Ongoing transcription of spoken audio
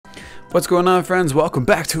What's going on, friends? Welcome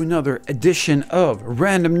back to another edition of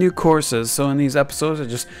Random New Courses. So in these episodes, I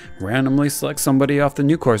just randomly select somebody off the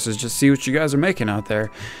new courses, just see what you guys are making out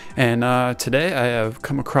there. And today I have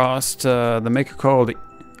come across the maker called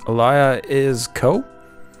Elia is Co.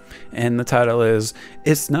 And the title is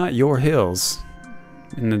It's Not Your Hills.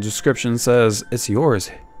 And the description says it's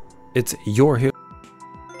yours. It's your hill.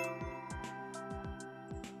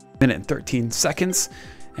 Minute and 13 seconds.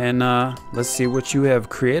 And let's see what you have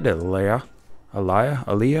created, Elia. I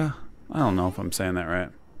don't know if I'm saying that right.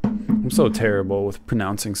 I'm so terrible with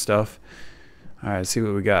pronouncing stuff. Alright, let's see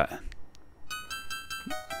what we got.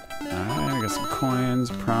 Alright, I got some coins,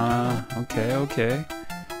 prana. Okay.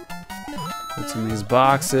 What's in these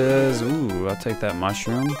boxes? Ooh, I'll take that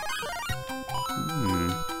mushroom.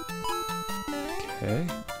 Okay.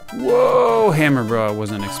 Whoa, hammer bro, I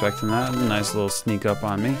wasn't expecting that. Nice little sneak up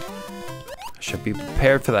on me. Should be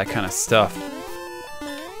prepared for that kind of stuff.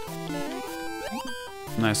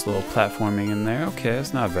 Nice little platforming in there. Okay,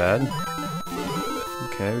 it's not bad.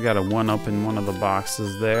 Okay, we got a 1-up in one of the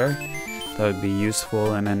boxes there. That would be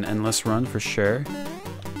useful in an endless run for sure.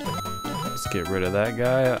 Let's get rid of that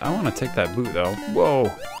guy. I want to take that boot though.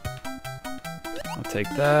 Whoa! I'll take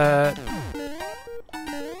that.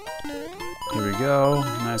 Here we go.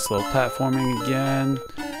 Nice little platforming again.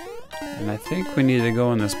 And I think we need to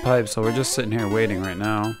go in this pipe, so we're just sitting here waiting right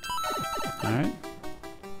now. Alright.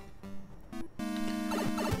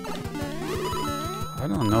 I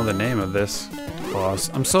don't know the name of this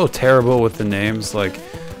boss. I'm so terrible with the names. Like,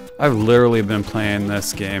 I've literally been playing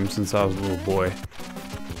this game since I was a little boy.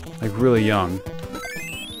 Like, really young.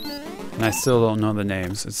 And I still don't know the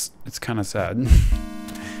names. It's kind of sad.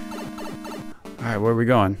 Alright, where are we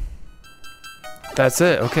going? That's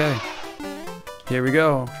it, okay. Here we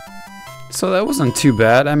go. So that wasn't too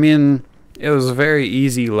bad. I mean, it was a very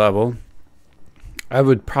easy level. I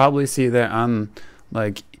would probably see that on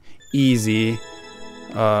like easy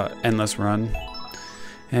endless run.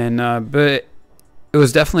 And but it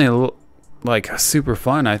was definitely like super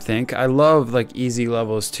fun, I think. I love like easy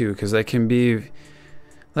levels too, because they can be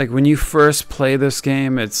like when you first play this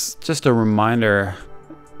game, it's just a reminder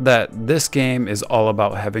that this game is all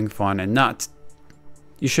about having fun and not,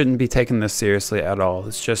 you shouldn't be taking this seriously at all.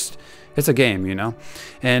 It's a game, you know?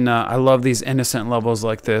 And I love these innocent levels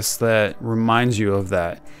like this that reminds you of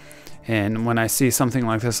that. And when I see something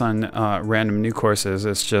like this on random new courses,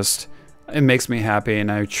 it makes me happy,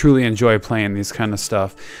 and I truly enjoy playing these kind of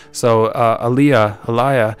stuff. So Elia,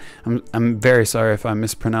 I'm very sorry if I'm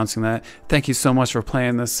mispronouncing that. Thank you so much for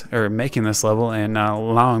playing this, or making this level, and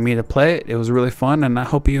allowing me to play it. It was really fun, and I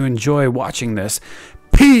hope you enjoy watching this.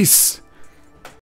 Peace!